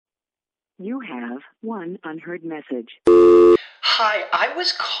You have one unheard message. Hi, I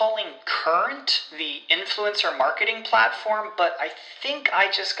was calling Current, the influencer marketing platform, but I think I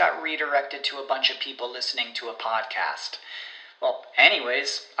just got redirected to a bunch of people listening to a podcast. Well,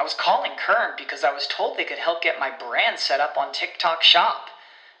 anyways, I was calling Current because I was told they could help get my brand set up on TikTok Shop,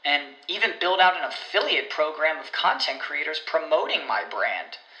 and even build out an affiliate program of content creators promoting my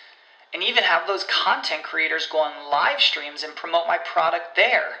brand, and even have those content creators go on live streams and promote my product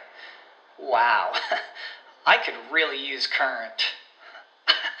there. Wow, I could really use Current.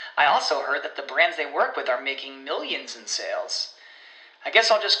 I also heard that the brands they work with are making millions in sales. I guess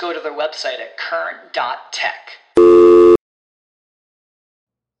I'll just go to their website at current.tech.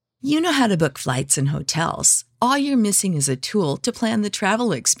 You know how to book flights and hotels. All you're missing is a tool to plan the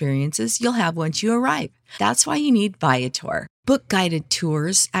travel experiences you'll have once you arrive. That's why you need Viator. Book guided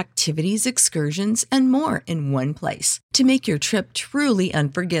tours, activities, excursions, and more in one place to make your trip truly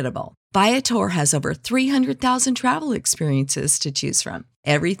unforgettable. Viator has over 300,000 travel experiences to choose from.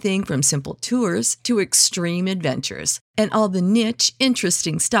 Everything from simple tours to extreme adventures and all the niche,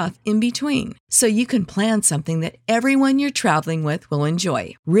 interesting stuff in between. So you can plan something that everyone you're traveling with will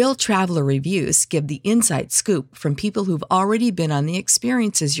enjoy. Real traveler reviews give the inside scoop from people who've already been on the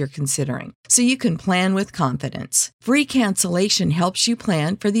experiences you're considering. So you can plan with confidence. Free cancellation helps you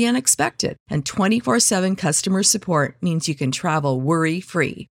plan for the unexpected. And 24/7 customer support means you can travel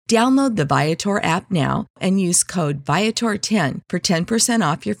worry-free. Download the Viator app now and use code Viator10 for 10%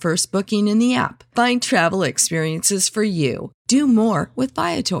 off your first booking in the app. Find travel experiences for you. Do more with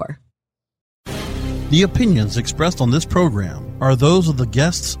Viator. The opinions expressed on this program are those of the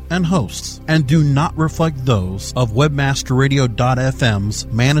guests and hosts and do not reflect those of WebmasterRadio.fm's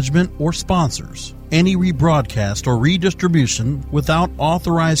management or sponsors. Any rebroadcast or redistribution without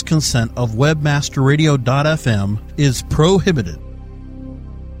authorized consent of WebmasterRadio.fm is prohibited.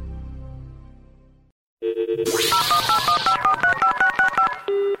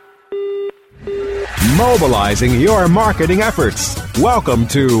 Mobilizing your marketing efforts. Welcome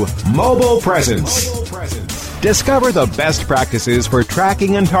to Mobile Presence. Discover the best practices for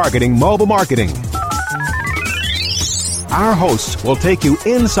tracking and targeting mobile marketing. Our hosts will take you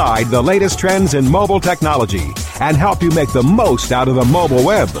inside the latest trends in mobile technology and help you make the most out of the mobile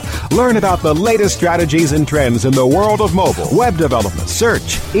web. Learn about the latest strategies and trends in the world of mobile, web development,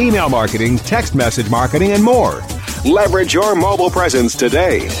 search, email marketing, text message marketing, and more. Leverage your mobile presence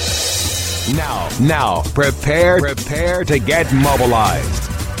today. Now, prepare to get mobilized.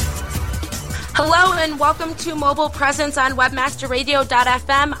 Hello and welcome to Mobile Presence on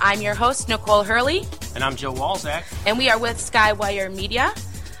WebmasterRadio.fm. I'm your host, Nicole Hurley. And I'm Joe Walzak. And we are with Skywire Media.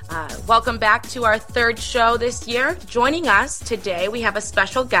 Welcome back to our third show this year. Joining us today, we have a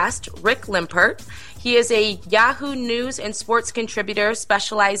special guest, Rick Limpert. He is a Yahoo News and sports contributor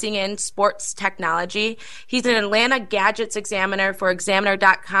specializing in sports technology. He's an Atlanta Gadgets Examiner for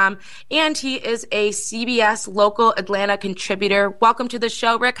Examiner.com, and he is a CBS local Atlanta contributor. Welcome to the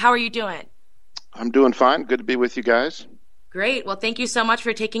show, Rick. How are you doing? I'm doing fine. Good to be with you guys. Great. Well, thank you so much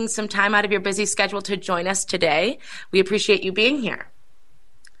for taking some time out of your busy schedule to join us today. We appreciate you being here.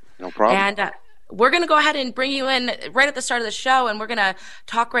 No problem. And we're going to go ahead and bring you in right at the start of the show, and we're going to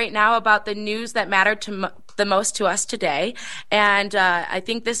talk right now about the news that mattered the most to us today. And I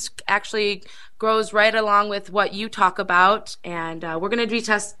think this actually goes right along with what you talk about, and we're going to be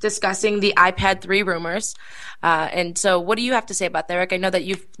discussing the iPad 3 rumors. And so what do you have to say about that, Rick? I know that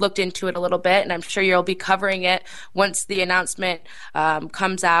you've looked into it a little bit, and I'm sure you'll be covering it once the announcement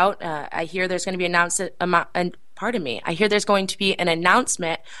comes out. I hear there's going to be I hear there's going to be an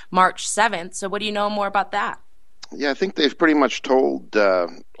announcement March 7th. So what do you know more about that? Yeah, I think they've pretty much told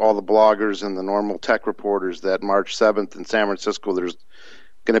all the bloggers and the normal tech reporters that March 7th in San Francisco there's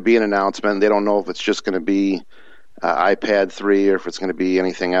going to be an announcement. They don't know if it's just going to be iPad 3 or if it's going to be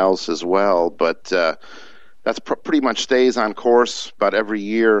anything else as well. But that's pretty much stays on course. About every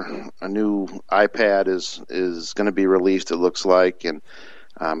year a new iPad is going to be released, it looks like. And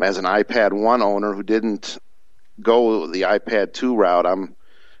as an iPad 1 owner who didn't go the iPad 2 route,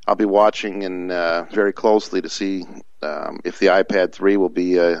 I'll be watching and very closely to see if the iPad 3 will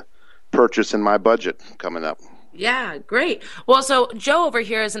be a purchase in my budget coming up. Yeah, great. Well, so Joe over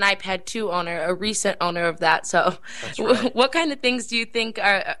here is an iPad 2 owner, a recent owner of that. So right. What kind of things do you think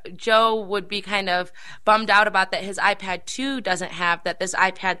Joe would be kind of bummed out about that his iPad 2 doesn't have that this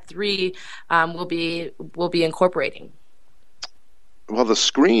iPad 3 will be incorporating? Well, the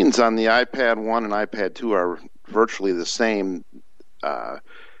screens on the iPad 1 and iPad 2 are virtually the same.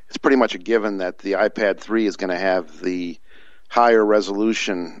 It's pretty much a given that the iPad 3 is going to have the higher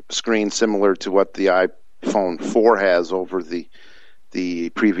resolution screen similar to what the iPhone 4 has over the the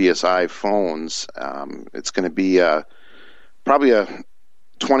previous iPhones. It's going to be probably a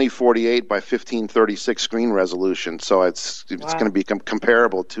 2048 by 1536 screen resolution, so it's going to be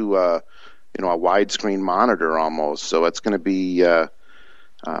comparable to a widescreen monitor almost. So it's going to be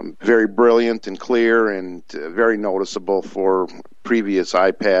very brilliant and clear and very noticeable for previous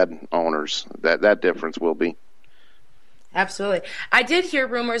iPad owners. That difference will be. Absolutely. I did hear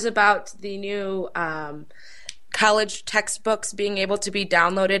rumors about the new college textbooks being able to be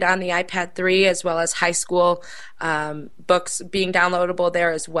downloaded on the iPad 3, as well as high school books being downloadable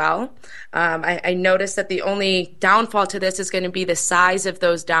there as well. I noticed that the only downfall to this is going to be the size of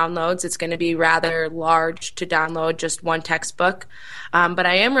those downloads. It's going to be rather large to download just one textbook. But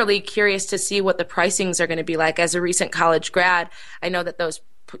I am really curious to see what the pricings are going to be like. As a recent college grad, I know that those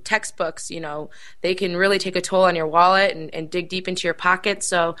textbooks, they can really take a toll on your wallet and dig deep into your pocket.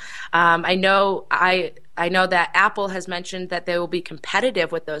 So I know that Apple has mentioned that they will be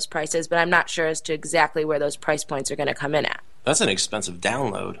competitive with those prices, but I'm not sure as to exactly where those price points are going to come in at. That's an expensive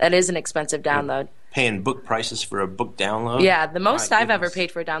download. That is an expensive download. You're paying book prices for a book download? Yeah, the most I've ever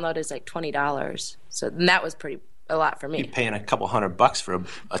paid for a download is like $20. So that was a lot for me. You're paying a couple $100 for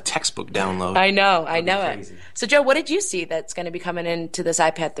a textbook download. I know it. So Joe, what did you see that's going to be coming into this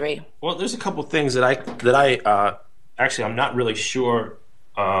iPad 3? Well, there's a couple things that I actually I'm not really sure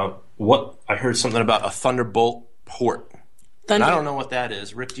what I heard something about a Thunderbolt port. And I don't know what that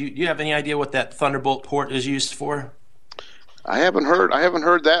is. Rick, do you have any idea what that Thunderbolt port is used for? I haven't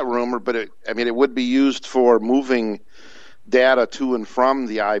heard that rumor, but it would be used for moving data to and from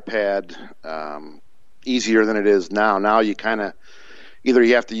the iPad easier than it is now. Now you kind of either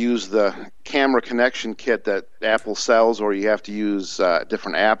you have to use the camera connection kit that Apple sells, or you have to use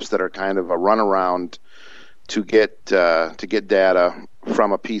different apps that are kind of a runaround to get data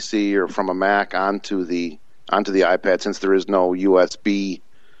from a PC or from a Mac onto the iPad, since there is no USB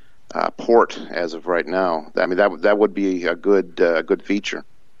port as of right now. I mean, that would be a good feature.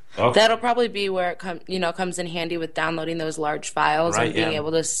 Oh. That'll probably be where it comes in handy with downloading those large files and being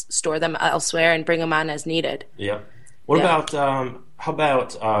able to store them elsewhere and bring them on as needed. Yeah. What about how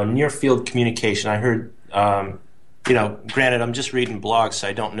about near field communication? I heard, granted, I'm just reading blogs, so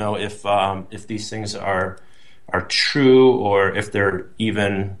I don't know if these things are true or if they're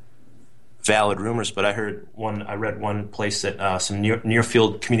even valid rumors. But I read one place that some near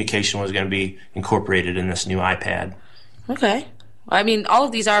field communication was going to be incorporated in this new iPad. Okay. I mean, all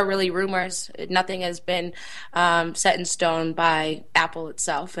of these are really rumors. Nothing has been set in stone by Apple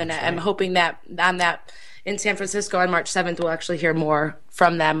itself, and I'm hoping that in San Francisco on March 7th, we'll actually hear more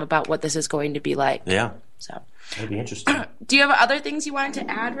from them about what this is going to be like. Yeah. So that'd be interesting. Do you have other things you wanted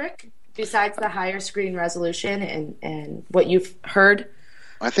to add, Rick, besides the higher screen resolution and what you've heard?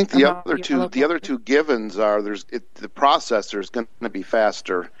 I think the other two givens are the processor is going to be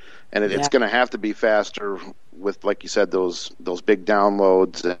faster, and it's going to have to be faster with, like you said, those big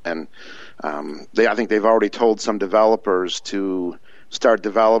downloads, and I think they've already told some developers to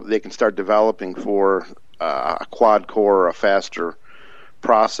they can start developing for a quad core or a faster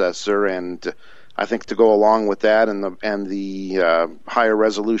processor, and I think to go along with that and the higher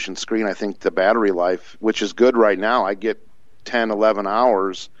resolution screen, I think the battery life, which is good right now, I get 10, 11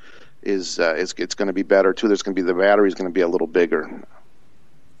 hours, it's going to be better too. The battery's going to be a little bigger.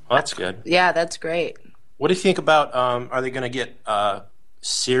 Well, that's good. Yeah, that's great. What do you think about? Are they going to get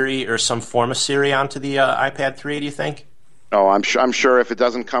Siri or some form of Siri onto the iPad 3? Do you think? Oh, I'm sure if it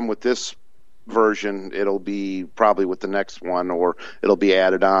doesn't come with this version, it'll be probably with the next one, or it'll be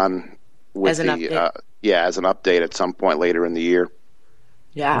added on with as an update at some point later in the year.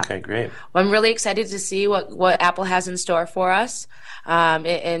 Yeah. Okay, great. Well, I'm really excited to see what Apple has in store for us,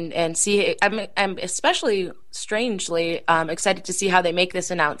 and see. I'm especially strangely excited to see how they make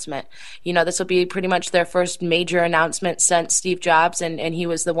this announcement. This will be pretty much their first major announcement since Steve Jobs, and he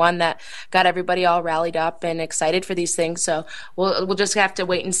was the one that got everybody all rallied up and excited for these things. So we'll just have to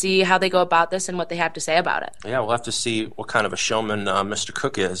wait and see how they go about this and what they have to say about it. Yeah, we'll have to see what kind of a showman Mr.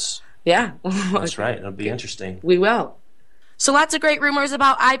 Cook is. Yeah. That's right. It'll be interesting. We will. So lots of great rumors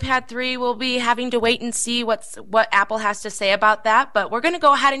about iPad 3. We'll be having to wait and see what Apple has to say about that. But we're going to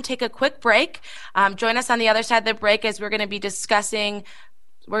go ahead and take a quick break. Join us on the other side of the break as we're going to be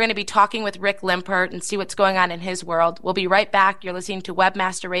talking with Rick Limpert and see what's going on in his world. We'll be right back. You're listening to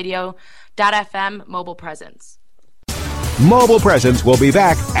WebmasterRadio.fm Mobile Presence. Mobile Presence will be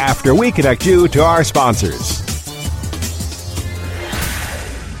back after we connect you to our sponsors.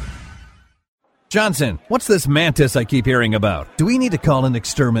 Johnson, what's this Mantis I keep hearing about? Do we need to call an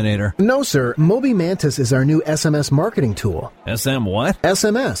exterminator? No, sir. Moby Mantis is our new SMS marketing tool. SM what?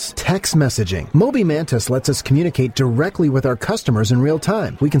 SMS, text messaging. Moby Mantis lets us communicate directly with our customers in real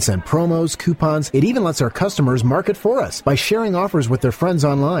time. We can send promos, coupons. It even lets our customers market for us by sharing offers with their friends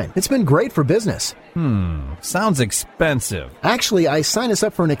online. It's been great for business. Sounds expensive. Actually, I signed us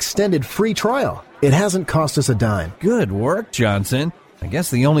up for an extended free trial. It hasn't cost us a dime. Good work, Johnson. I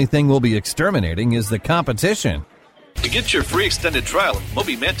guess the only thing we'll be exterminating is the competition. To get your free extended trial of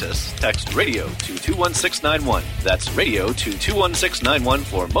Moby Mantis, text radio to 21691. That's radio to 21691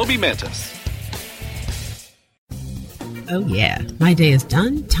 for Moby Mantis. Oh yeah, my day is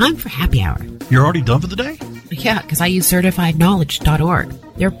done. Time for happy hour. You're already done for the day? Yeah, because I use CertifiedKnowledge.org.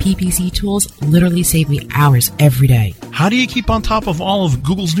 Their PPC tools literally save me hours every day. How do you keep on top of all of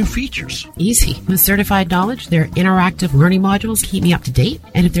Google's new features? Easy. With Certified Knowledge, their interactive learning modules keep me up to date.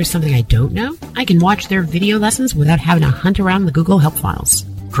 And if there's something I don't know, I can watch their video lessons without having to hunt around the Google Help files.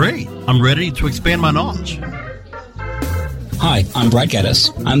 Great. I'm ready to expand my knowledge. Hi, I'm Brett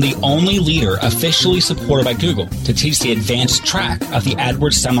Geddes. I'm the only leader officially supported by Google to teach the advanced track of the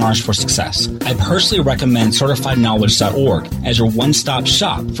AdWords Seminars for Success. I personally recommend CertifiedKnowledge.org as your one-stop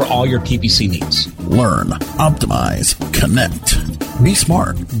shop for all your PPC needs. Learn, optimize, connect. Be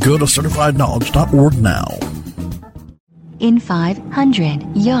smart. Go to CertifiedKnowledge.org now. In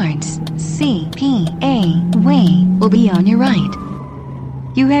 500 yards, CPA Way will be on your right.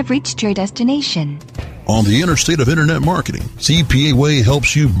 You have reached your destination. On the interstate of internet marketing, CPA Way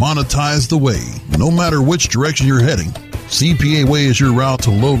helps you monetize the way. No matter which direction you're heading, CPA Way is your route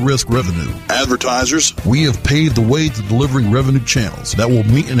to low-risk revenue. Advertisers, we have paved the way to delivering revenue channels that will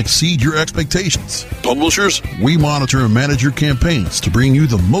meet and exceed your expectations. Publishers, we monitor and manage your campaigns to bring you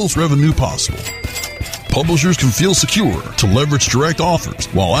the most revenue possible. Publishers can feel secure to leverage direct offers,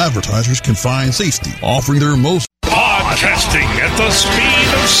 while advertisers can find safety, offering their most Podcasting at the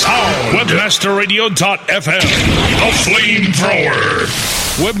speed of sound. Webmasterradio.fm, the flamethrower.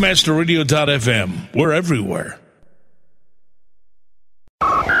 Webmasterradio.fm, we're everywhere.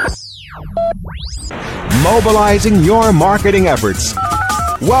 Mobilizing your marketing efforts.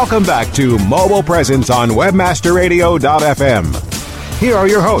 Welcome back to Mobile Presence on Webmasterradio.fm. Here are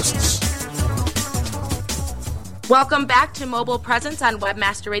your hosts. Welcome back to Mobile Presence on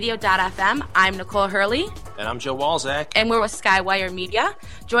WebmasterRadio.fm. I'm Nicole Hurley. And I'm Joe Walczak. And we're with Skywire Media.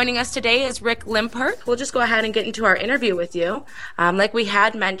 Joining us today is Rick Limpert. We'll just go ahead and get into our interview with you. Like we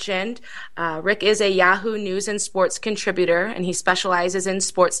had mentioned, Rick is a Yahoo News and Sports contributor, and he specializes in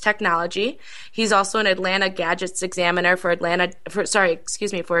sports technology. He's also an Atlanta Gadgets Examiner for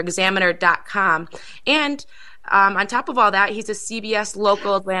Examiner.com. And on top of all that, he's a CBS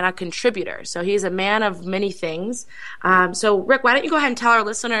local Atlanta contributor. So he's a man of many things. So, Rick, why don't you go ahead and tell our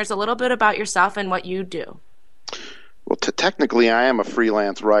listeners a little bit about yourself and what you do? Well, technically, I am a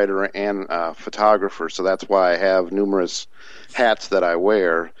freelance writer and photographer, so that's why I have numerous hats that I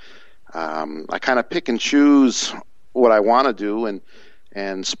wear. I kind of pick and choose what I want to do,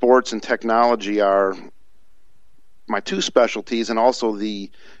 and sports and technology are my two specialties, and also the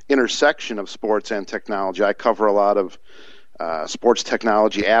intersection of sports and technology. I cover a lot of sports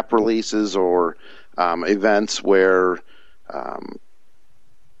technology app releases or events where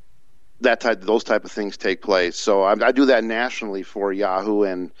those type of things take place. So I do that nationally for Yahoo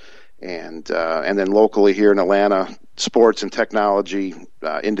and then locally here in Atlanta, sports and technology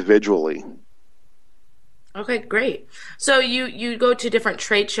individually. Okay, great. So you go to different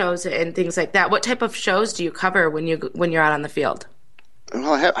trade shows and things like that. What type of shows do you cover when you're out on the field?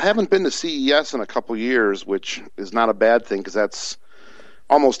 Well, I haven't been to CES in a couple years, which is not a bad thing because that's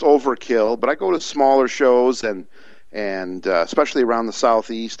almost overkill. But I go to smaller shows and especially around the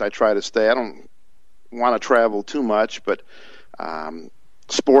Southeast, I try to stay. I don't want to travel too much, but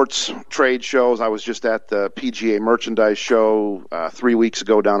sports trade shows. I was just at the PGA Merchandise Show 3 weeks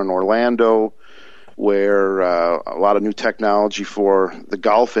ago down in Orlando, where a lot of new technology for the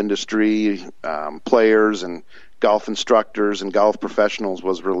golf industry, players and golf instructors and golf professionals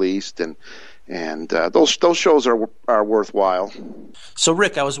was released, and those shows are worthwhile. So,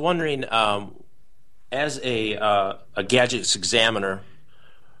 Rick, I was wondering, as a Gadgets Examiner,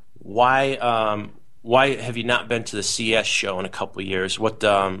 why have you not been to the CES show in a couple of years? What's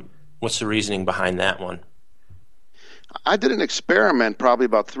the reasoning behind that one? I did an experiment probably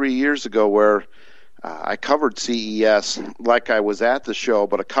about 3 years ago where I covered CES like I was at the show,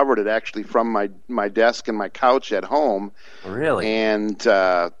 but I covered it actually from my desk and my couch at home. Really? And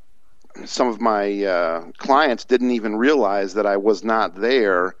some of my clients didn't even realize that I was not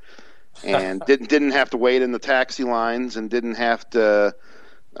there, and didn't have to wait in the taxi lines, and didn't have to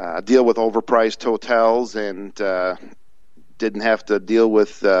deal with overpriced hotels and didn't have to deal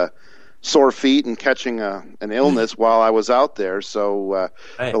with sore feet and catching an illness while I was out there. So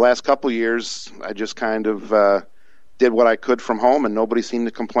the last couple of years, I just kind of did what I could from home, and nobody seemed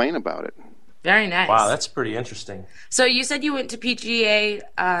to complain about it. Very nice. Wow, that's pretty interesting. So you said you went to PGA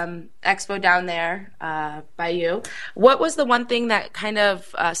Expo down there by you. What was the one thing that kind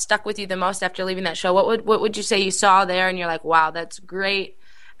of stuck with you the most after leaving that show? What would you say you saw there and you're like, wow, that's great.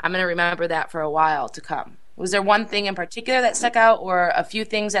 I'm going to remember that for a while to come. Was there one thing in particular that stuck out, or a few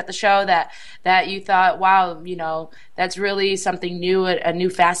things at the show that you thought, wow, you know, that's really something new, a new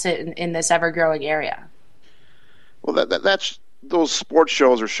facet in this ever-growing area? Well, that's those sports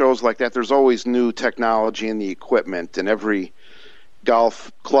shows or shows like that. There's always new technology in the equipment, and every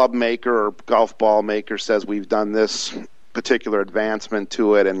golf club maker or golf ball maker says we've done this particular advancement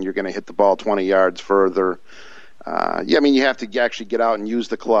to it, and you're going to hit the ball 20 yards further. Yeah, I mean, you have to actually get out and use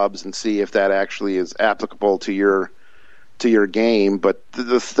the clubs and see if that actually is applicable to your game. But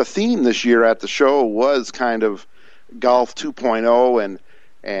the theme this year at the show was kind of golf 2.0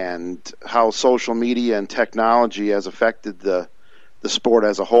 and how social media and technology has affected the sport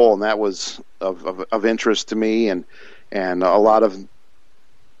as a whole, and that was of interest to me, and a lot of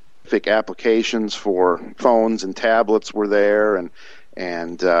applications for phones and tablets were there,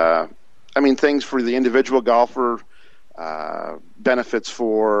 and I mean, things for the individual golfer, benefits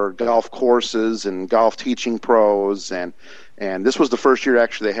for golf courses and golf teaching pros, and this was the first year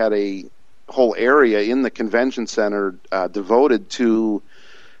actually they had a whole area in the convention center devoted to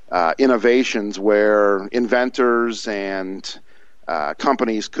innovations where inventors and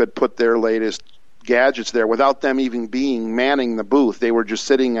companies could put their latest gadgets there without them even manning the booth. They were just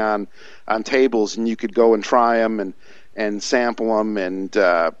sitting on tables, and you could go and try them and sample them, and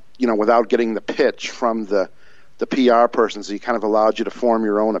without getting the pitch from the PR person. So he kind of allowed you to form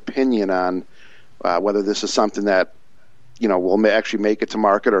your own opinion on whether this is something that will actually make it to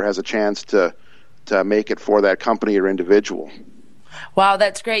market or has a chance to make it for that company or individual. Wow,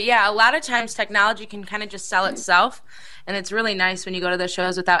 that's great. Yeah, a lot of times technology can kind of just sell itself, and it's really nice when you go to those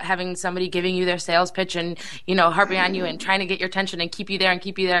shows without having somebody giving you their sales pitch and, harping on you and trying to get your attention and keep you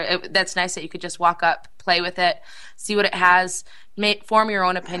there. That's nice that you could just walk up, play with it, see what it has, form your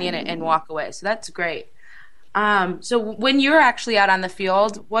own opinion, and walk away. So that's great. So when you're actually out on the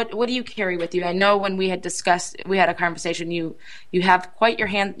field, what do you carry with you? I know when we had a conversation, you have quite your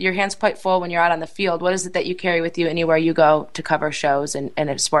hands quite full when you're out on the field. What is it that you carry with you anywhere you go to cover shows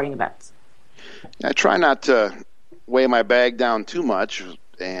and sporting events? I try not to weigh my bag down too much,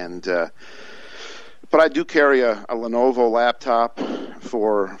 but I do carry a Lenovo laptop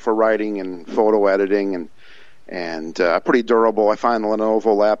for writing and photo editing, and pretty durable. I find the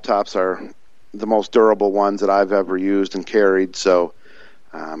Lenovo laptops are the most durable ones that I've ever used and carried, so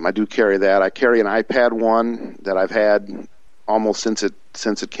I do carry that. I carry an iPad 1 that I've had almost since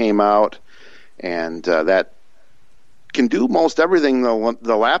it came out, and that can do most everything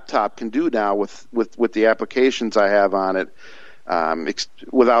the laptop can do now with the applications I have on it,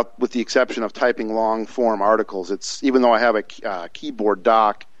 with the exception of typing long form articles. It's even though I have a keyboard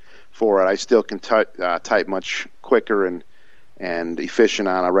dock for it, I still can type much quicker and efficient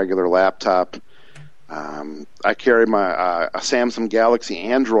on a regular laptop. I carry my a Samsung Galaxy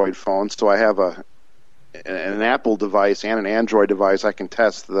Android phone, so I have an Apple device and an Android device. I can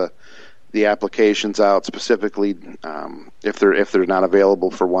test the applications out specifically. If they're not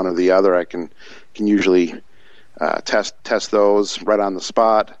available for one or the other, I can usually test those right on the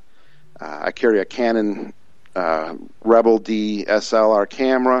spot. I carry a Canon Rebel D SLR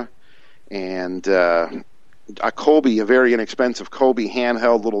camera and a Kobe, a very inexpensive Kobe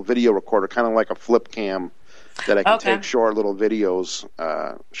handheld little video recorder, kind of like a flip cam that I can take short little videos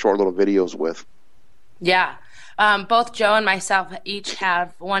with. Yeah. Both Joe and myself each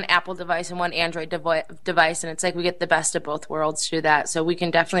have one Apple device and one Android device, and it's like we get the best of both worlds through that. So we can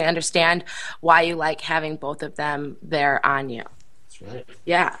definitely understand why you like having both of them there on you. That's right.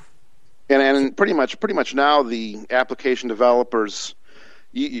 Yeah. And pretty much now the application developers,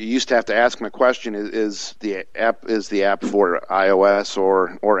 you used to have to ask them a question: is the app for iOS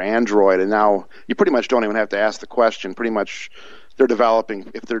or Android? And now you pretty much don't even have to ask the question. Pretty much, if they're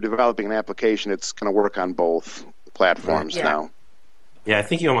developing an application, it's going to work on both platforms now. Yeah, I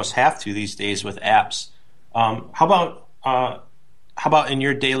think you almost have to these days with apps. How about in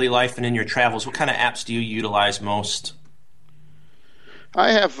your daily life and in your travels? What kind of apps do you utilize most?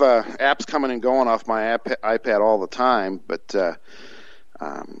 I have apps coming and going off my iPad all the time, but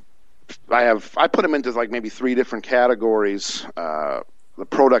I put them into like maybe 3 different categories: the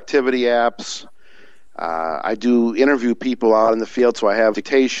productivity apps, I do interview people out in the field, so I have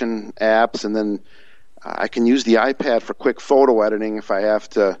dictation apps, and then I can use the iPad for quick photo editing if I have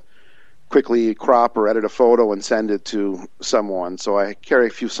to quickly crop or edit a photo and send it to someone. So I carry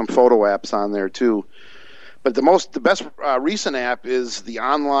some photo apps on there too. But the best recent app is the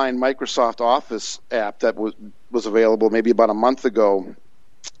online Microsoft Office app that was available maybe about a month ago,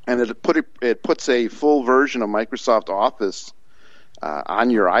 and it puts a full version of Microsoft Office on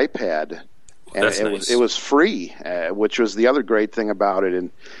your iPad, and it was free, which was the other great thing about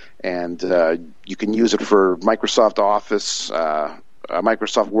it. And you can use it for Microsoft Office,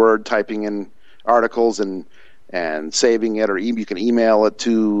 Microsoft Word, typing in articles and saving it, or you can email it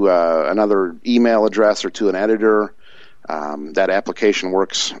to another email address or to an editor. That application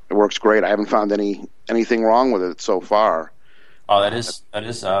works great. I haven't found anything wrong with it so far. Oh, that is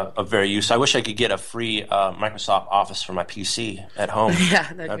a very useful. I wish I could get a free Microsoft Office for my PC at home.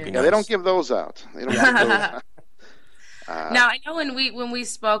 Yeah, that'd be nice. They don't give those out. They don't give those out. Now, I know when we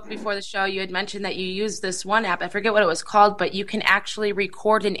spoke before the show, you had mentioned that you use this one app. I forget what it was called, but you can actually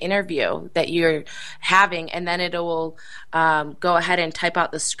record an interview that you're having, and then it will go ahead and type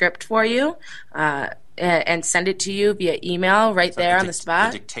out the script for you and send it to you via email right there on the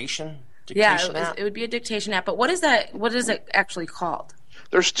spot. Dictation app? It would be a dictation app. But what is that? What is it actually called?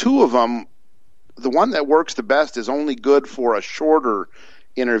 There's two of them. The one that works the best is only good for a shorter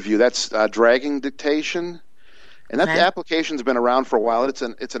interview. That's Dragging Dictation. And that application's been around for a while. It's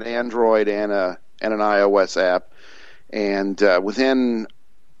an Android and an iOS app, and within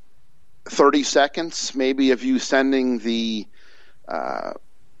 30 seconds, maybe, of you sending the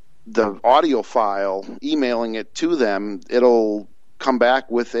audio file, emailing it to them, it'll come back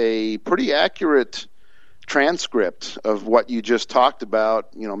with a pretty accurate transcript of what you just talked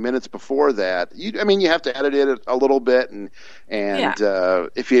about, minutes before that. You have to edit it a little bit, and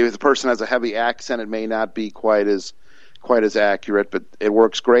if the person has a heavy accent, it may not be quite as accurate, but it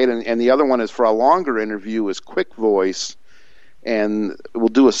works great. And the other one is for a longer interview, is Quick Voice, and it will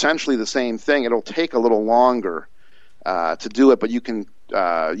do essentially the same thing. It'll take a little longer to do it, but you can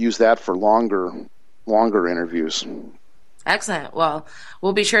use that for longer interviews. Excellent. Well,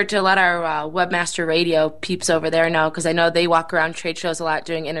 we'll be sure to let our Webmaster Radio peeps over there know, because I know they walk around trade shows a lot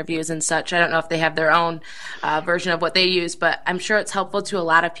doing interviews and such. I don't know if they have their own version of what they use, but I'm sure it's helpful to a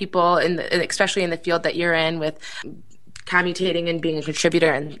lot of people, especially in the field that you're in, with commutating and being a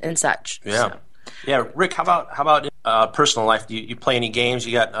contributor and such. Yeah. So. Yeah, Rick, how about personal life? Do you play any games?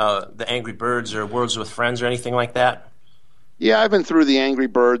 You got the Angry Birds or Words with Friends or anything like that? Yeah, I've been through the Angry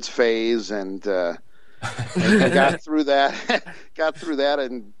Birds phase and got through that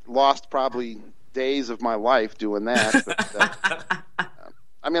and lost probably days of my life doing that. But,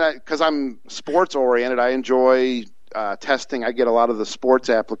 because I'm sports oriented, I enjoy testing. I get a lot of the sports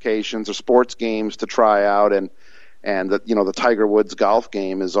applications or sports games to try out, and the Tiger Woods golf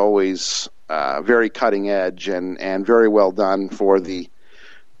game is always very cutting edge and very well done for the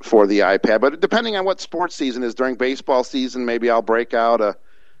iPad. But depending on what sports season is, during baseball season, maybe I'll break out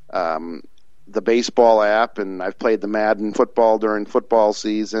the baseball app, and I've played the Madden football during football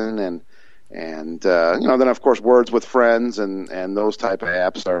season, and then of course Words with Friends and those type of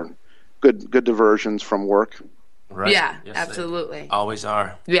apps are good diversions from work. Right. Yeah, yes, absolutely. Always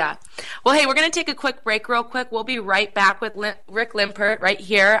are. Yeah. Well, hey, we're going to take a quick break real quick. We'll be right back with Rick Limpert right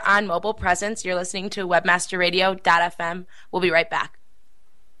here on Mobile Presence. You're listening to WebmasterRadio.fm. We'll be right back.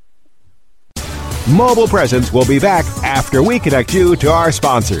 Mobile Presence will be back after we connect you to our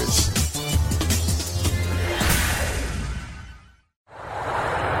sponsors.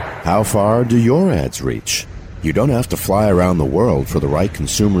 How far do your ads reach? You don't have to fly around the world for the right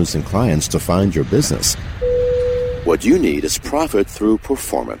consumers and clients to find your business. What you need is profit through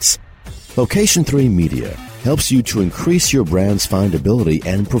performance. Location 3 Media helps you to increase your brand's findability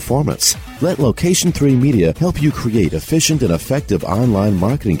and performance. Let Location 3 Media help you create efficient and effective online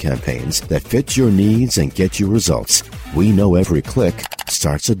marketing campaigns that fit your needs and get you results. We know every click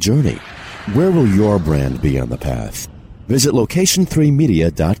starts a journey. Where will your brand be on the path? Visit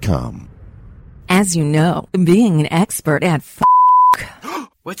location3media.com. As you know, being an expert at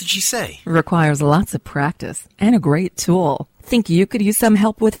What did she say? requires lots of practice and a great tool. Think you could use some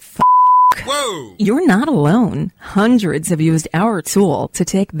help with Whoa! You're not alone. Hundreds have used our tool to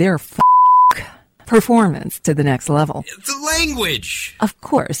take their performance to the next level. The language! Of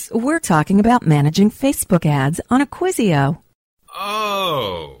course, we're talking about managing Facebook ads on Acquisio.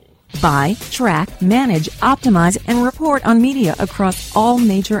 Oh. Buy, track, manage, optimize, and report on media across all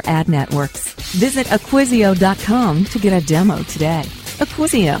major ad networks. Visit Acquisio.com to get a demo today.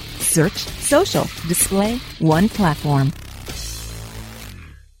 Acquisio. Search, social, display, one platform.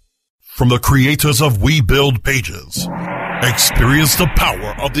 from the creators of We Build Pages. Experience the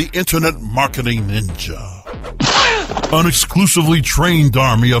power of the Internet Marketing Ninja. An exclusively trained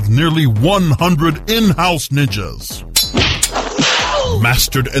army of nearly 100 in-house ninjas.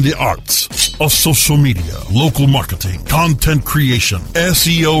 Mastered in the arts of social media, local marketing, content creation,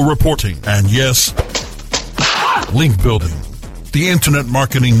 SEO reporting, and yes, link building. The Internet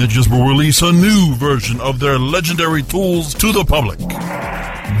Marketing Ninjas will release a new version of their legendary tools to the public.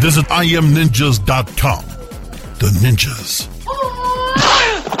 Visit IamNinjas.com. The ninjas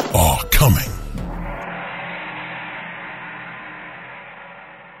are coming.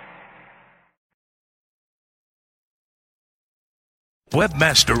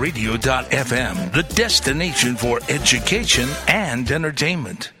 WebmasterRadio.fm, the destination for education and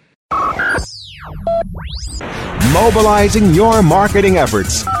entertainment. Mobilizing your marketing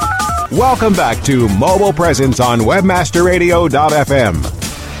efforts. Welcome back to Mobile Presence on WebmasterRadio.fm.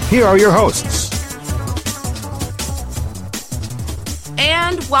 Here are your hosts.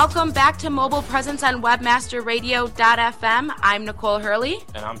 And welcome back to Mobile Presence on WebmasterRadio.fm. I'm Nicole Hurley.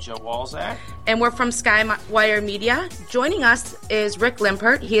 And I'm Joe Walzak. And we're from Skywire Media. Joining us is Rick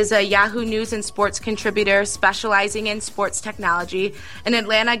Limpert. He is a Yahoo News and Sports contributor specializing in sports technology, an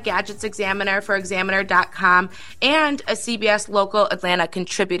Atlanta Gadgets Examiner for Examiner.com, and a CBS local Atlanta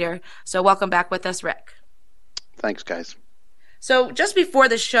contributor. So welcome back with us, Rick. Thanks, guys. So just before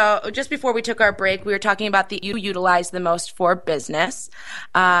the show, just before we took our break, we were talking about the you utilize the most for business,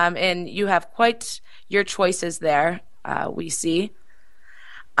 and you have quite your choices there. We see,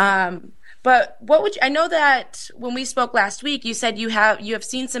 but what would you, I know that when we spoke last week, you said you have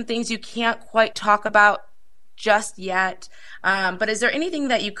seen some things you can't quite talk about just yet. But is there anything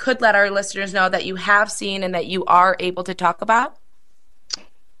that you could let our listeners know that you have seen and that you are able to talk about?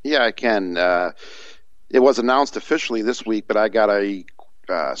 Yeah, I can. It was announced officially this week, but I got a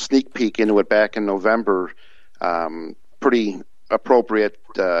sneak peek into it back in November. Pretty appropriate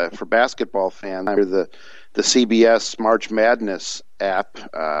for basketball fans. The CBS March Madness app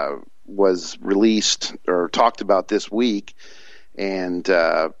was released or talked about this week, and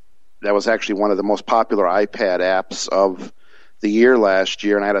that was actually one of the most popular iPad apps of the year last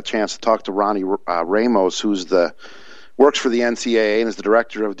year. And I had a chance to talk to Ronnie Ramos, who's works for the NCAA and is the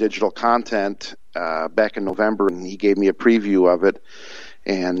director of digital content back in November, and he gave me a preview of it.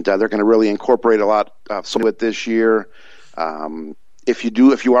 And they're going to really incorporate a lot of it this year.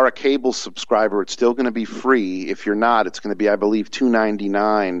 If you are a cable subscriber, it's still going to be free. If you're not, it's going to be, I believe,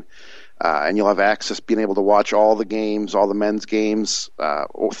 $2.99, and you'll have access, being able to watch all the games, all the men's games,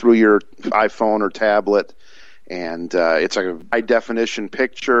 through your iPhone or tablet. And it's a high definition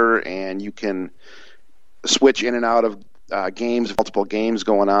picture, and you can switch in and out of games, multiple games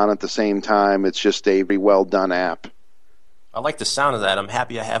going on at the same time. It's just a very well done app. I like the sound of that. I'm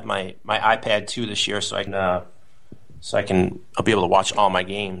happy I have my iPad 2 this year, so I'll be able to watch all my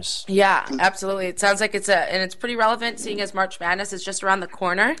games. Yeah, absolutely. It sounds like it's pretty relevant, seeing as March Madness is just around the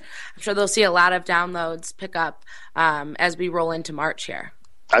corner. I'm sure they'll see a lot of downloads pick up as we roll into March here.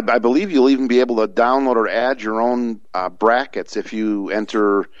 I believe you'll even be able to download or add your own brackets if you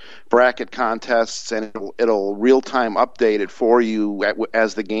enter bracket contests, and it'll real-time update it for you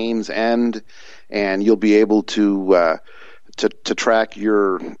as the games end, and you'll be able to track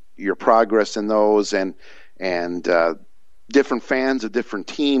your progress in those, and different fans of different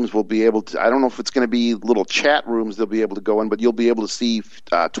teams will be able to, I don't know if it's going to be little chat rooms they'll be able to go in, but you'll be able to see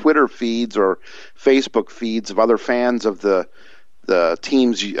Twitter feeds or Facebook feeds of other fans of the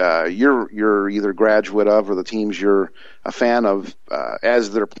teams you're either graduate of or the teams you're a fan of.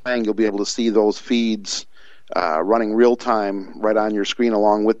 As they're playing, you'll be able to see those feeds running real time right on your screen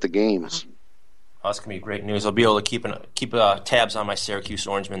along with the games. Oh, that's going to be great news. I'll be able to keep tabs on my Syracuse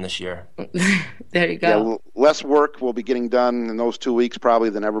Orangemen this year. There you go. Yeah, less work will be getting done in those 2 weeks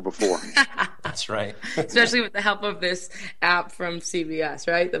probably than ever before. That's right. Especially with the help of this app from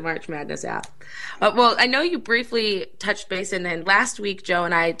CBS, right? The March Madness app. Well, I know you briefly touched base, and then last week Joe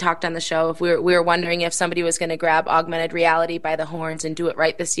and I talked on the show if we were wondering if somebody was going to grab augmented reality by the horns and do it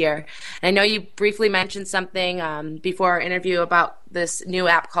right this year. And I know you briefly mentioned something before our interview about this new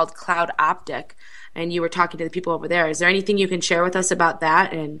app called Cloud Optic, and you were talking to the people over there. Is there anything you can share with us about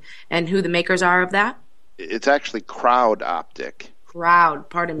that and who the makers are of that? It's actually Crowd Optic.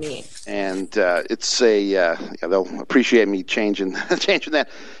 Pardon me. And it's they'll appreciate me changing that.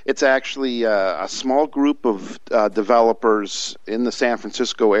 It's actually a small group of developers in the San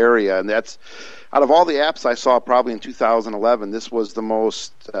Francisco area, and that's, out of all the apps I saw probably in 2011, this was the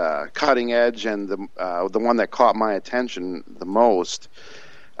most cutting edge and the one that caught my attention the most.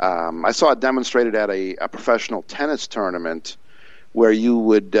 I saw it demonstrated at a professional tennis tournament where you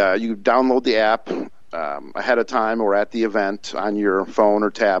would you download the app ahead of time or at the event on your phone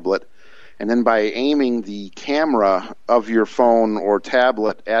or tablet, and then by aiming the camera of your phone or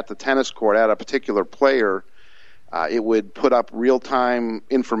tablet at the tennis court at a particular player, it would put up real-time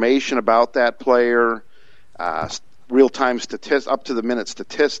information about that player, real-time up-to-the-minute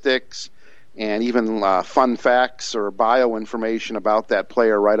statistics, and even fun facts or bio information about that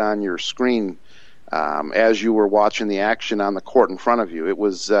player right on your screen as you were watching the action on the court in front of you.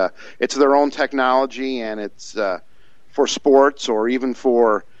 It's their own technology, and it's for sports or even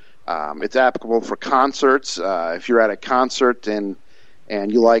for it's applicable for concerts. If you're at a concert and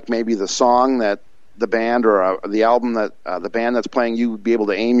you like maybe the song that the band or the album that the band that's playing, you would be able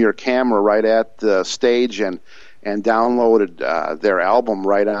to aim your camera right at the stage and download their album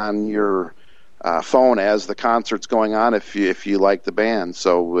right on your phone as the concert's going on if you like the band.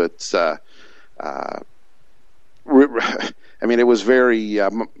 So it's I mean, it was very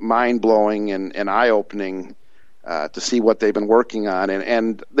mind-blowing and eye-opening to see what they've been working on.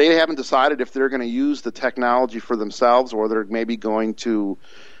 And they haven't decided if they're going to use the technology for themselves or they're maybe going to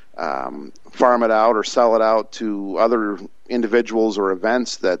farm it out or sell it out to other individuals or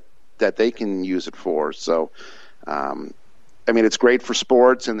events that they can use it for. So, I mean, it's great for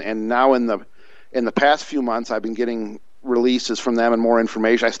sports. And now in the past few months, I've been getting releases from them and more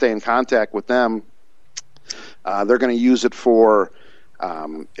information. I stay in contact with them. They're going to use it for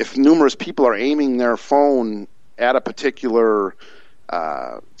if numerous people are aiming their phone at a particular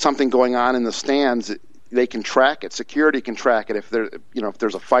something going on in the stands, they can track it. Security can track it. If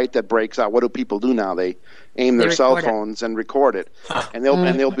there's a fight that breaks out, what do people do now? They aim their cell phones and record it, and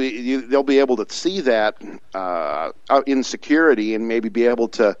they'll be able to see that out in security and maybe be able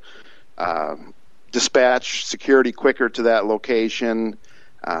to dispatch security quicker to that location.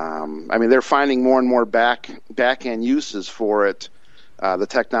 I mean, they're finding more and more back-end uses for it, the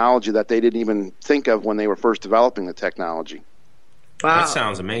technology that they didn't even think of when they were first developing the technology. Wow. That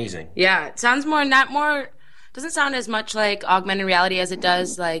sounds amazing. Yeah, it sounds doesn't sound as much like augmented reality as it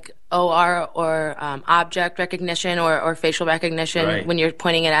does like OR or object recognition or facial recognition when you're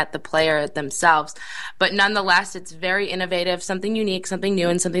pointing it at the player themselves. But nonetheless, it's very innovative, something unique, something new,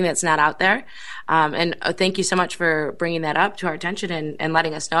 and something that's not out there. And thank you so much for bringing that up to our attention and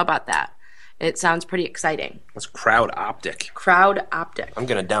letting us know about that. It sounds pretty exciting. That's Crowd Optic. Crowd Optic. I'm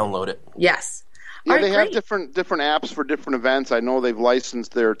going to download it. Yes. Yeah, they have different apps for different events. I know they've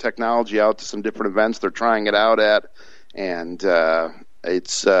licensed their technology out to some different events they're trying it out at, and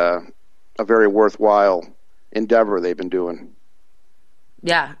it's a very worthwhile endeavor they've been doing.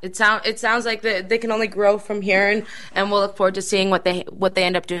 Yeah, it sounds like they can only grow from here, and we'll look forward to seeing what they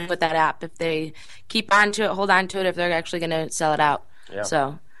end up doing with that app, if they keep on to it, hold on to it, if they're actually going to sell it out. Yeah.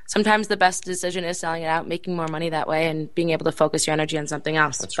 So sometimes the best decision is selling it out, making more money that way, and being able to focus your energy on something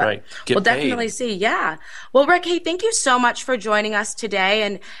else. That's right. We'll definitely see. Yeah. Well, Rick, hey, thank you so much for joining us today,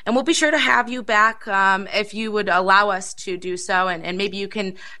 and we'll be sure to have you back if you would allow us to do so, and maybe you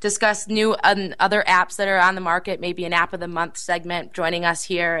can discuss new other apps that are on the market, maybe an App of the Month segment, joining us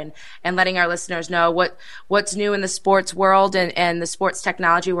here and letting our listeners know what's new in the sports world and the sports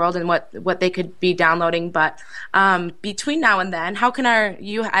technology world and what they could be downloading. But between now and then, how can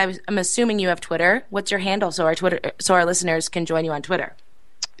I'm assuming you have Twitter. What's your handle so our listeners can join you on Twitter?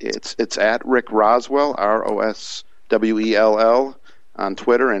 It's at Rick Roswell, ROSWELL on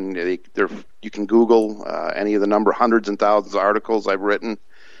Twitter, and you can Google any of the hundreds and thousands of articles I've written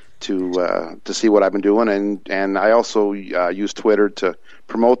to see what I've been doing, and I also use Twitter to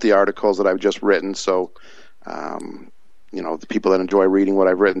promote the articles that I've just written. So, the people that enjoy reading what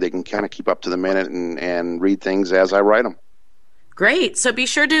I've written, they can kind of keep up to the minute and read things as I write them. Great. So be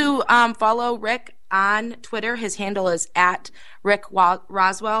sure to follow Rick on Twitter. His handle is at Rick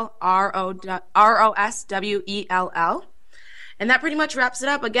Roswell, ROSWELL. And that pretty much wraps it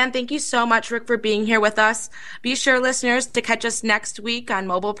up. Again, thank you so much, Rick, for being here with us. Be sure, listeners, to catch us next week on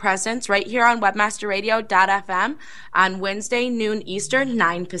Mobile Presence right here on webmasterradio.fm on Wednesday, noon Eastern,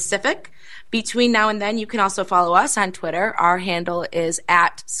 9 Pacific. Between now and then, you can also follow us on Twitter. Our handle is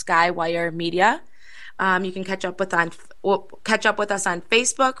at Skywire Media. You can catch up with us on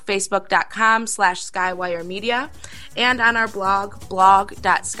Facebook, facebook.com/Skywire Media, and on our blog,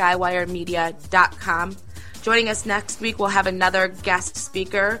 blog.skywiremedia.com. Joining us next week, we'll have another guest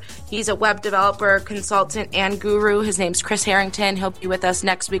speaker. He's a web developer, consultant, and guru. His name's Chris Harrington. He'll be with us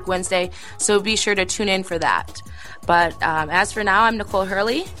next week, Wednesday, so be sure to tune in for that. But as for now, I'm Nicole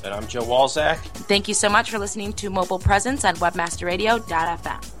Hurley. And I'm Joe Walzak. Thank you so much for listening to Mobile Presence on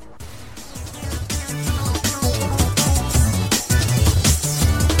webmasterradio.fm.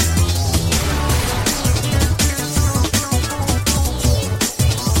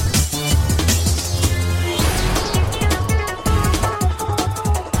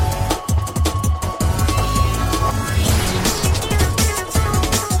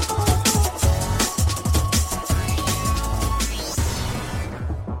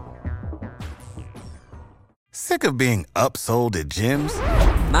 Sick of being upsold at gyms?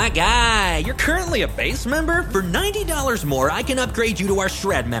 My guy, you're currently a base member? For $90 more, I can upgrade you to our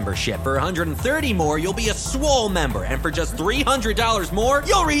Shred membership. For $130 more, you'll be a Swole member. And for just $300 more,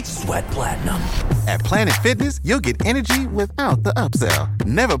 you'll reach Sweat Platinum. At Planet Fitness, you'll get energy without the upsell.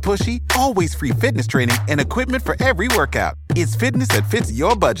 Never pushy, always free fitness training and equipment for every workout. It's fitness that fits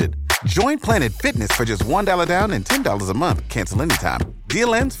your budget. Join Planet Fitness for just $1 down and $10 a month. Cancel anytime.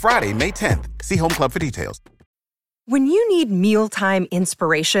 Deal ends Friday, May 10th. See Home Club for details. When you need mealtime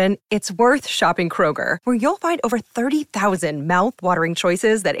inspiration, it's worth shopping Kroger, where you'll find over 30,000 mouth-watering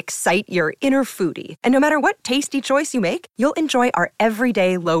choices that excite your inner foodie. And no matter what tasty choice you make, you'll enjoy our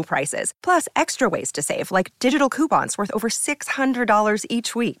everyday low prices, plus extra ways to save, like digital coupons worth over $600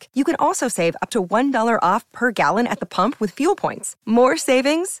 each week. You can also save up to $1 off per gallon at the pump with fuel points. More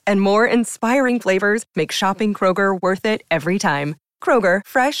savings and more inspiring flavors make shopping Kroger worth it every time. Kroger,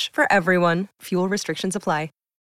 fresh for everyone. Fuel restrictions apply.